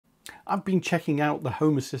I've been checking out the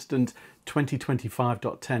Home Assistant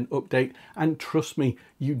 2025.10 update, and trust me,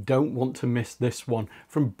 you don't want to miss this one.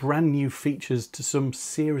 From brand new features to some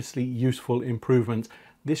seriously useful improvements,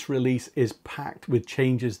 this release is packed with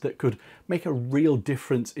changes that could make a real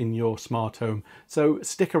difference in your smart home. So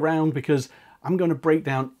stick around because I'm going to break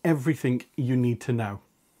down everything you need to know.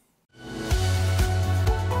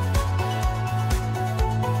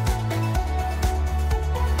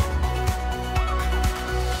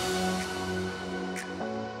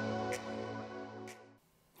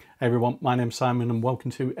 Hey everyone, my name's Simon and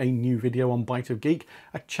welcome to a new video on Bite of Geek,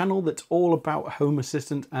 a channel that's all about Home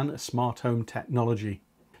Assistant and smart home technology.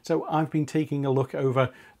 So I've been taking a look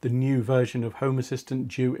over the new version of Home Assistant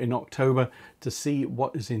due in October to see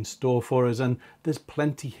what is in store for us, and there's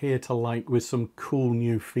plenty here to like with some cool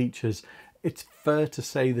new features. It's fair to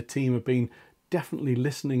say the team have been definitely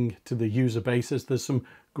listening to the user bases. There's some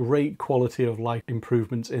great quality of life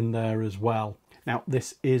improvements in there as well. Now,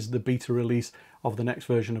 this is the beta release of the next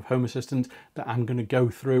version of Home Assistant that I'm going to go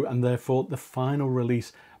through, and therefore the final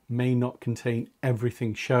release may not contain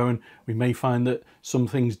everything shown. We may find that some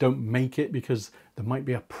things don't make it because there might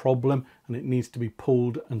be a problem and it needs to be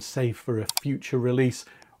pulled and saved for a future release.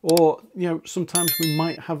 Or, sometimes we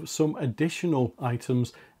might have some additional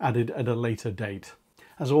items added at a later date.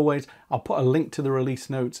 As always, I'll put a link to the release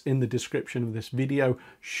notes in the description of this video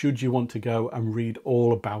should you want to go and read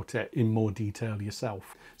all about it in more detail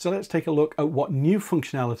yourself. So let's take a look at what new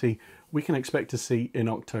functionality we can expect to see in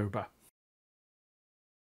October.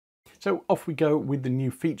 So off we go with the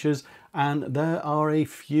new features, and there are a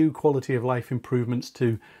few quality of life improvements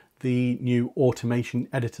to the new automation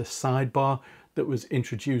editor sidebar that was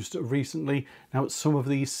introduced recently. Now, some of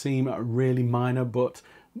these seem really minor, but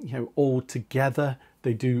all together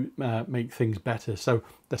they do make things better. So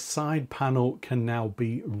the side panel can now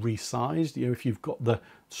be resized. If you've got the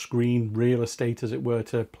screen real estate, as it were,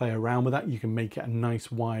 to play around with that, you can make it a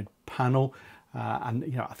nice wide panel,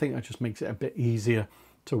 and I think that just makes it a bit easier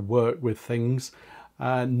to work with things.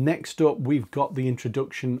 Next up, we've got the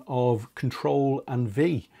introduction of Control and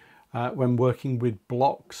V when working with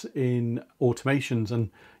blocks in automations, and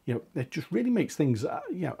it just really makes things a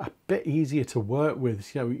bit easier to work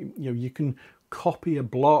with. You can copy a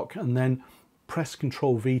block and then press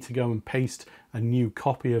Control V to go and paste a new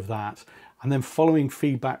copy of that, and then following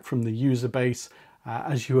feedback from the user base,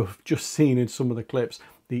 as you have just seen in some of the clips,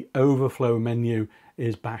 the overflow menu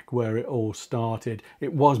is back where it all started.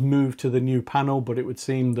 It was moved to the new panel, but it would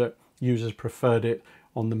seem that users preferred it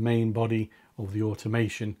on the main body of the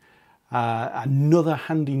automation. Another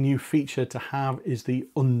handy new feature to have is the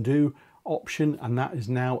undo option, and that is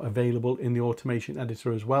now available in the automation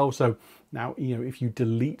editor as well. So now, if you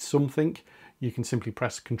delete something, you can simply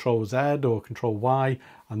press Ctrl Z or Ctrl Y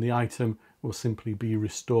and the item will simply be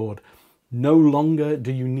restored. No longer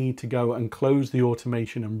do you need to go and close the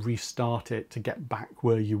automation and restart it to get back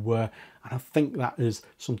where you were. And I think that is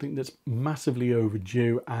something that's massively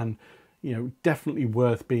overdue and definitely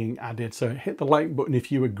worth being added. So hit the like button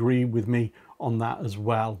if you agree with me on that as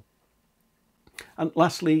well. And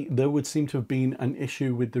lastly, there would seem to have been an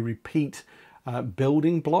issue with the repeat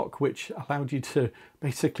building block, which allowed you to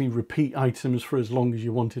basically repeat items for as long as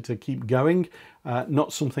you wanted to keep going.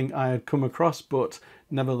 Not something I had come across, but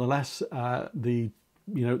nevertheless, there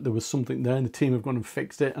was something there, and the team have gone and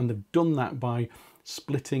fixed it, and they've done that by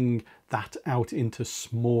splitting that out into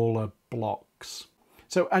smaller blocks.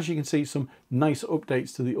 So as you can see, some nice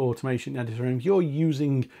updates to the automation editor, and if you're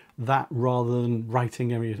using that rather than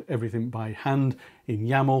writing everything by hand in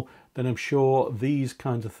YAML, then I'm sure these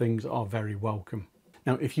kinds of things are very welcome.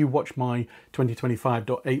 Now, if you watch my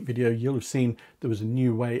 2025.8 video, you'll have seen there was a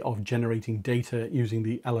new way of generating data using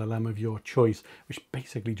the LLM of your choice, which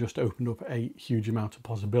basically just opened up a huge amount of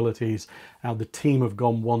possibilities. Now, the team have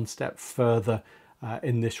gone one step further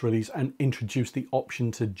in this release and introduced the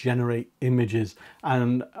option to generate images,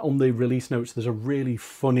 and on the release notes there's a really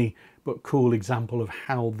funny but cool example of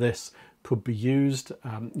how this could be used.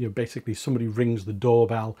 Basically somebody rings the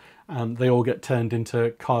doorbell and they all get turned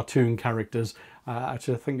into cartoon characters, which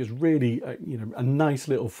I think is really a nice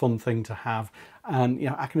little fun thing to have. And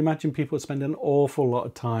I can imagine people spend an awful lot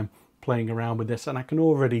of time playing around with this, and I can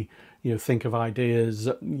already think of ideas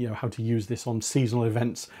how to use this on seasonal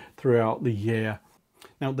events throughout the year.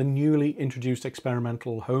 Now, the newly introduced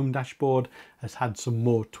experimental home dashboard has had some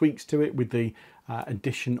more tweaks to it, with the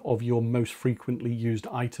addition of your most frequently used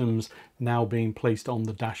items now being placed on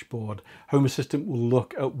the dashboard. Home Assistant will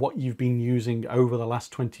look at what you've been using over the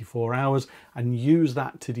last 24 hours and use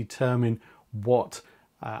that to determine what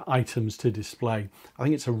items to display. I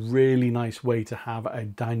think it's a really nice way to have a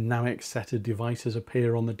dynamic set of devices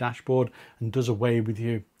appear on the dashboard, and does away with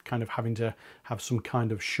you kind of having to have some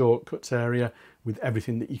kind of shortcuts area with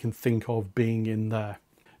everything that you can think of being in there.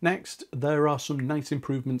 Next, there are some nice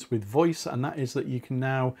improvements with voice, and that is that you can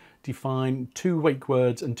now define 2 wake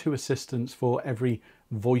words and 2 assistants for every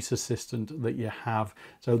voice assistant that you have.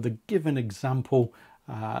 So the given example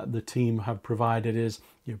the team have provided is,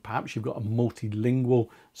 perhaps you've got a multilingual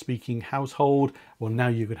speaking household. Well, now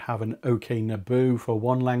you could have an OK Naboo for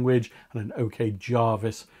one language and an OK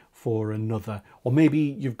Jarvis for another. Or maybe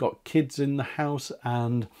you've got kids in the house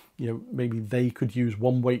and maybe they could use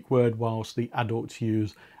one wake word whilst the adults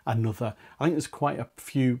use another. I think there's quite a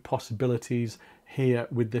few possibilities here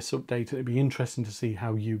with this update. It'd be interesting to see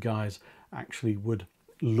how you guys actually would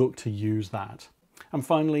look to use that. And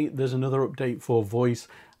finally, there's another update for voice,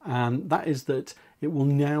 and that is that it will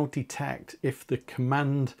now detect if the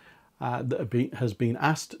command that has been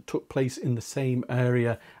asked took place in the same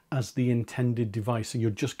area as the intended device. So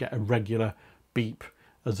you'll just get a regular beep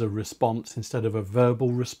as a response instead of a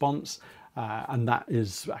verbal response. And that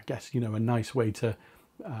is, I guess, a nice way to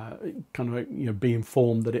kind of be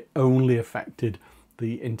informed that it only affected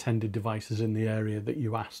the intended devices in the area that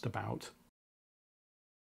you asked about.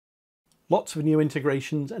 Lots of new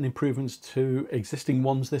integrations and improvements to existing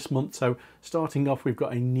ones this month. So starting off, we've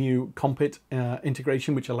got a new Compit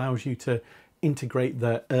integration, which allows you to integrate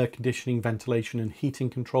the air conditioning, ventilation and heating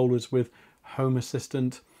controllers with Home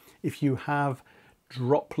Assistant. If you have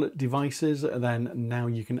droplet devices, then now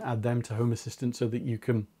you can add them to Home Assistant so that you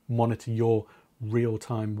can monitor your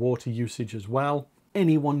real-time water usage as well.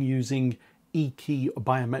 Anyone using e-key or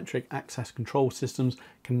biometric access control systems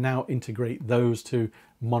can now integrate those to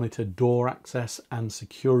monitor door access and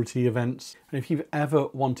security events. And if you've ever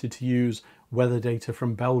wanted to use weather data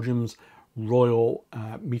from Belgium's Royal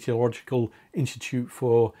Meteorological Institute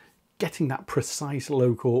for getting that precise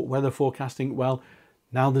local weather forecasting, well,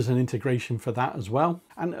 now there's an integration for that as well.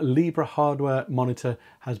 And a Libra hardware monitor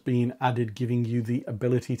has been added, giving you the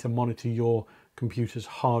ability to monitor your computer's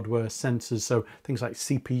hardware sensors. So things like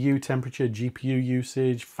CPU temperature, GPU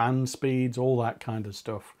usage, fan speeds, all that kind of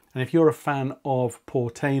stuff. And if you're a fan of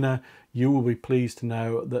Portainer, you will be pleased to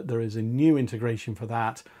know that there is a new integration for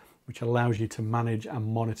that, which allows you to manage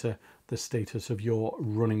and monitor the status of your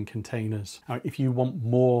running containers. Now, if you want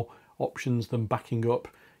more options than backing up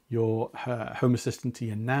your Home Assistant to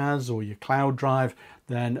your NAS or your cloud drive,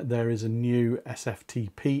 then there is a new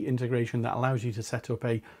SFTP integration that allows you to set up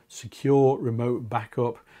a secure remote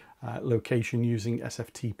backup location using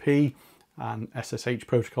SFTP and SSH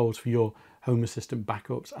protocols for your Home Assistant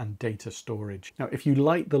backups and data storage. Now, if you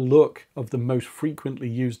like the look of the most frequently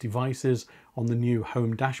used devices on the new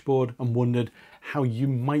Home dashboard and wondered how you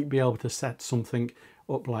might be able to set something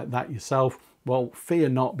up like that yourself, well, fear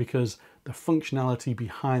not, because the functionality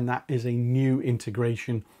behind that is a new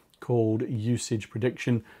integration called usage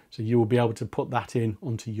prediction. So you will be able to put that in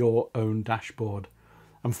onto your own dashboard.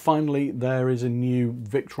 And finally, there is a new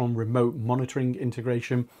Victron remote monitoring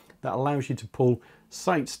integration that allows you to pull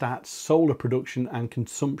site stats, solar production and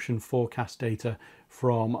consumption forecast data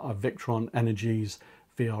from Victron Energy's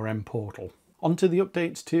VRM portal. Onto the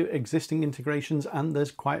updates to existing integrations, and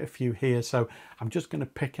there's quite a few here, so I'm just going to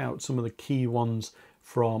pick out some of the key ones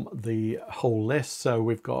from the whole list. So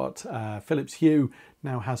we've got Philips Hue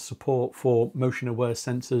now has support for motion aware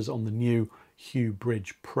sensors on the new Hue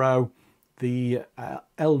Bridge Pro. The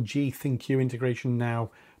LG ThinQ integration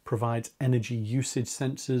now provides energy usage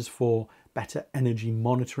sensors for better energy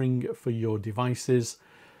monitoring for your devices.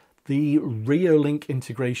 The Reolink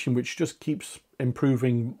integration, which just keeps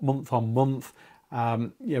improving month on month,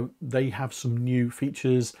 they have some new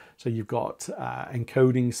features. So you've got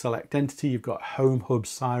encoding select entity, you've got Home Hub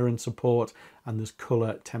siren support, and there's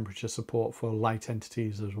color temperature support for light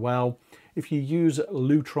entities as well. If you use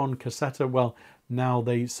Lutron Cassetta, well, now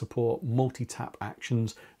they support multi-tap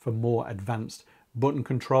actions for more advanced button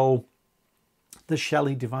control. The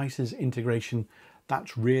Shelly devices integration,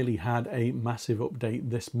 that's really had a massive update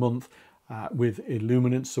this month with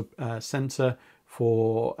illuminance sensor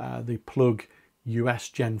for the plug US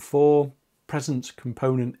Gen 4, presence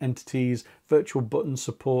component entities, virtual button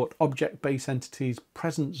support, object-based entities,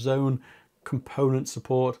 presence zone component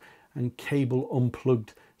support, and cable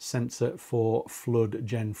unplugged sensor for flood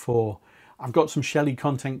Gen 4. I've got some Shelly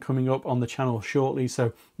content coming up on the channel shortly,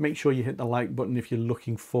 so make sure you hit the like button if you're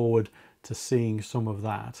looking forward to seeing some of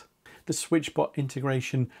that. The SwitchBot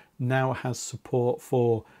integration now has support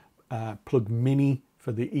for Plug Mini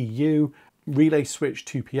for the EU, relay switch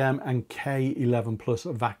 2PM and K11 plus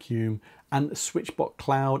vacuum, and SwitchBot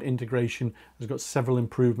cloud integration has got several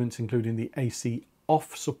improvements, including the AC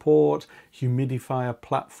off support, humidifier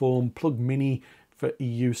platform, plug mini for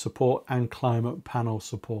EU support, and climate panel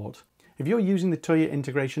support. If you're using the Toya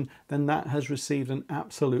integration, then that has received an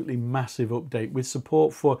absolutely massive update with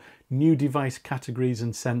support for new device categories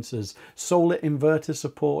and sensors, solar inverter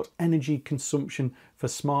support, energy consumption for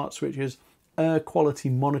smart switches, air quality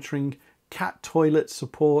monitoring, cat toilet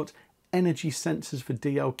support, energy sensors for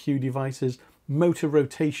DLQ devices, motor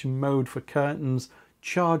rotation mode for curtains,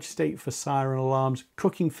 charge state for siren alarms,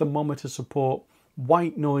 cooking thermometer support,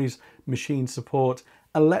 white noise machine support,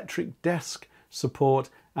 electric desk support,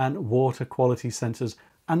 and water quality sensors.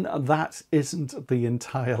 And that isn't the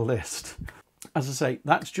entire list. As I say,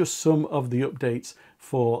 that's just some of the updates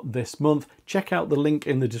for this month. Check out the link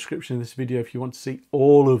in the description of this video if you want to see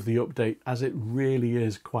all of the update, as it really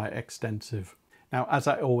is quite extensive. Now, as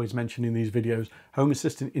I always mention in these videos, Home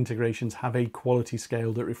Assistant integrations have a quality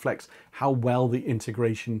scale that reflects how well the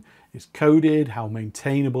integration is coded, how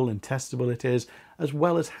maintainable and testable it is, as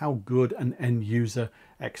well as how good an end user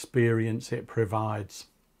experience it provides.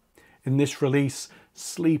 In this release,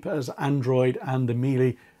 Sleep as Android and the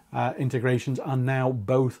Mealy integrations are now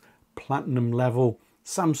both platinum level.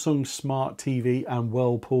 Samsung Smart TV and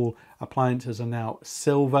Whirlpool appliances are now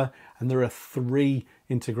silver, and there are 3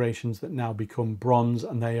 integrations that now become bronze,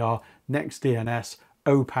 and they are NextDNS,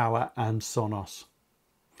 O-Power and Sonos.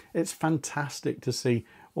 It's fantastic to see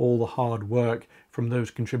all the hard work from those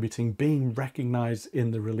contributing being recognized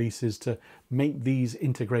in the releases to make these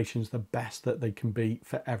integrations the best that they can be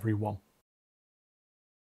for everyone.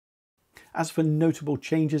 As for notable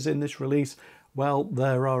changes in this release, well,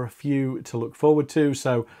 there are a few to look forward to.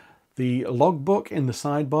 So the logbook in the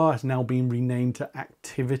sidebar has now been renamed to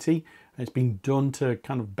Activity. It's been done to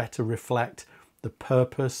kind of better reflect the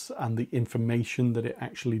purpose and the information that it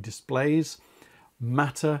actually displays.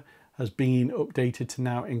 Matter has been updated to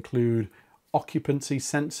now include occupancy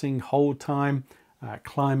sensing, hold time,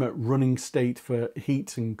 climate running state for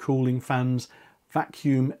heat and cooling fans,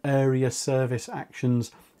 vacuum area service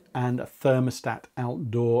actions, and thermostat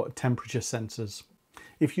outdoor temperature sensors.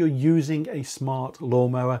 If you're using a smart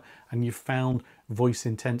lawnmower and you've found voice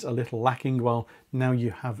intent a little lacking, well, now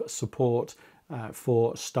you have support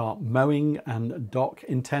for start mowing and dock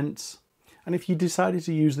intents. And if you decided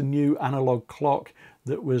to use the new analog clock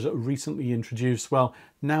that was recently introduced, well,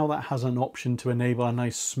 now that has an option to enable a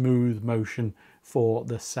nice smooth motion for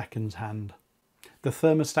the seconds hand. The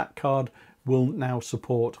thermostat card will now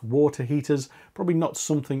support water heaters, probably not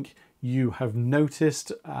something you have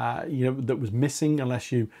noticed that was missing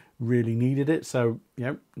unless you really needed it. So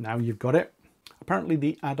now you've got it. Apparently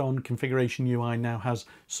the add-on configuration UI now has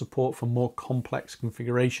support for more complex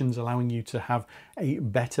configurations, allowing you to have a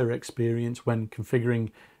better experience when configuring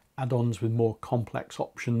add-ons with more complex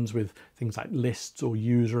options with things like lists or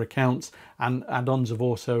user accounts. And add-ons have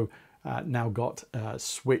also now got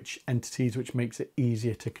switch entities, which makes it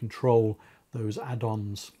easier to control those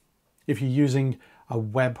add-ons. If you're using a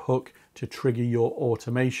webhook to trigger your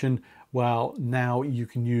automation, well, now you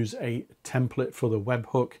can use a template for the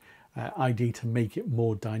webhook ID to make it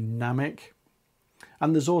more dynamic.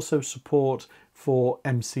 And there's also support for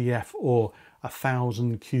MCF, or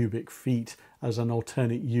 1,000 cubic feet, as an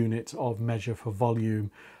alternate unit of measure for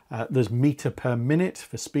volume. There's meter per minute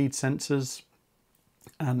for speed sensors,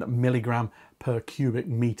 and milligram per cubic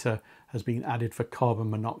meter has been added for carbon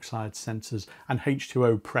monoxide sensors, and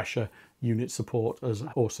H2O pressure unit support has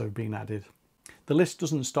also been added. The list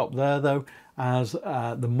doesn't stop there though, as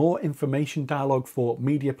the more information dialog for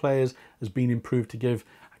media players has been improved to give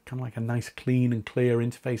kind of like a nice clean and clear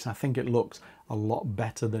interface. I think it looks a lot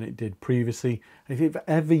better than it did previously. And if you've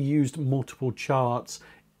ever used multiple charts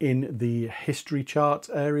in the history chart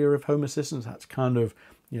area of Home Assistant, that's kind of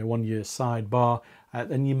on your sidebar,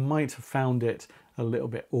 then you might have found it a little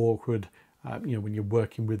bit awkward when you're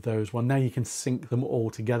working with those. Well, now you can sync them all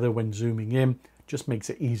together when zooming in. Just makes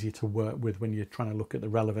it easier to work with when you're trying to look at the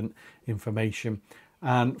relevant information.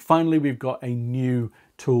 And finally, we've got a new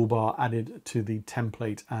toolbar added to the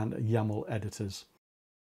template and YAML editors.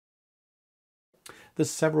 There's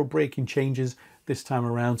several breaking changes this time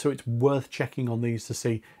around, so it's worth checking on these to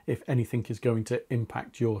see if anything is going to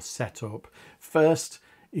impact your setup. First,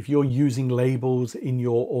 if you're using labels in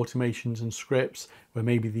your automations and scripts where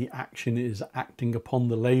maybe the action is acting upon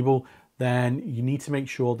the label, then you need to make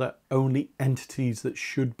sure that only entities that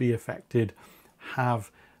should be affected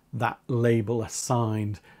have that label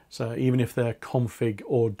assigned. So even if they're config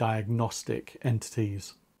or diagnostic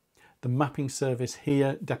entities. The mapping service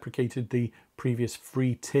here deprecated the previous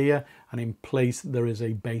free tier, and in place there is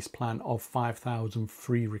a base plan of 5,000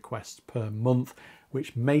 free requests per month,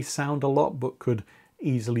 which may sound a lot but could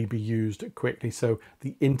easily be used quickly. So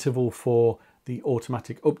the interval for the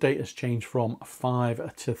automatic update has changed from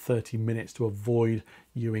 5 to 30 minutes to avoid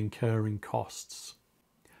you incurring costs.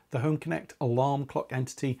 The Home Connect alarm clock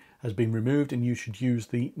entity has been removed, and you should use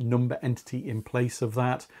the number entity in place of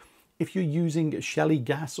that. If you're using Shelly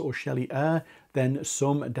Gas or Shelly Air, then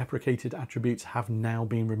some deprecated attributes have now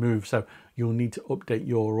been removed, so you'll need to update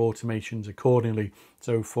your automations accordingly.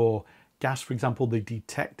 So for gas, for example, the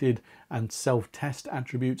detected and self-test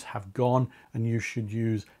attributes have gone, and you should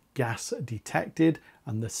use gas detected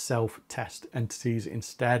and the self-test entities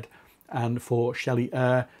instead. And for Shelly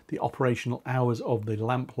Air, the operational hours of the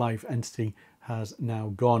lamp life entity has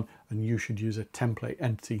now gone, and you should use a template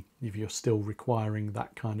entity if you're still requiring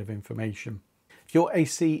that kind of information. If your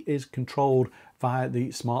AC is controlled via the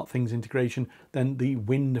SmartThings integration, then the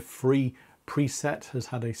Wind Free preset has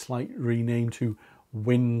had a slight rename to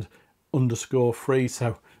Wind_free,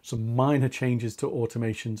 so some minor changes to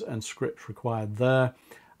automations and scripts required there.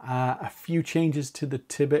 A few changes to the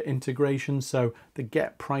Tibber integration, so the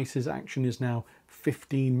get prices action is now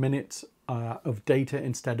 15 minutes of data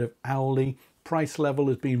instead of hourly. Price level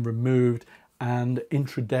has been removed, and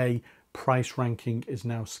intraday price ranking is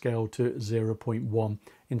now scaled to 0.1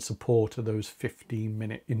 in support of those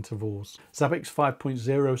 15-minute intervals. Zabbix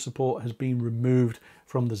 5.0 support has been removed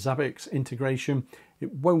from the Zabbix integration.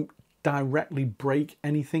 It won't directly break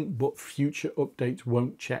anything, but future updates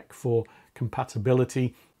won't check for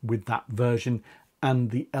compatibility with that version,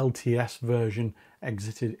 and the LTS version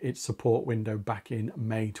exited its support window back in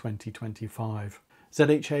May 2025.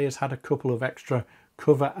 ZHA has had a couple of extra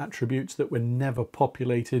cover attributes that were never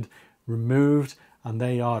populated removed, and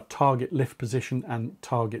they are target lift position and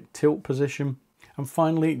target tilt position. And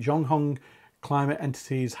finally, Zhonghong climate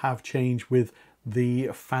entities have changed, with the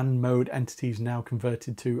fan mode entities now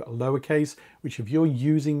converted to lowercase, which if you're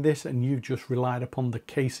using this and you've just relied upon the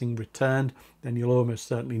casing returned, then you'll almost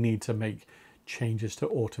certainly need to make changes to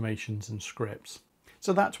automations and scripts.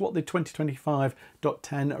 So that's what the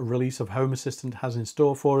 2025.10 release of Home Assistant has in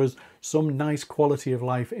store for us. Some nice quality of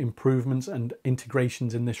life improvements and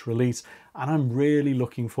integrations in this release, and I'm really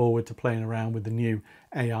looking forward to playing around with the new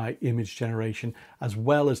AI image generation, as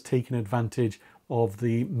well as taking advantage of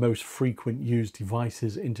the most frequent used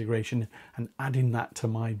devices integration and adding that to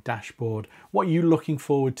my dashboard. What are you looking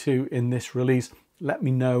forward to in this release? Let me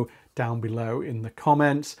know down below in the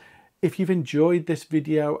comments. If you've enjoyed this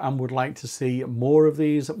video and would like to see more of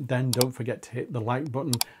these, then don't forget to hit the like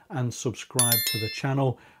button and subscribe to the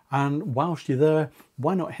channel. And whilst you're there,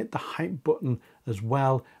 why not hit the hype button as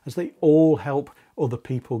well, as they all help other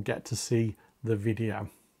people get to see the video.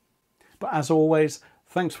 But as always,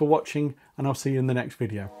 thanks for watching, and I'll see you in the next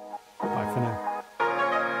video. Bye for now.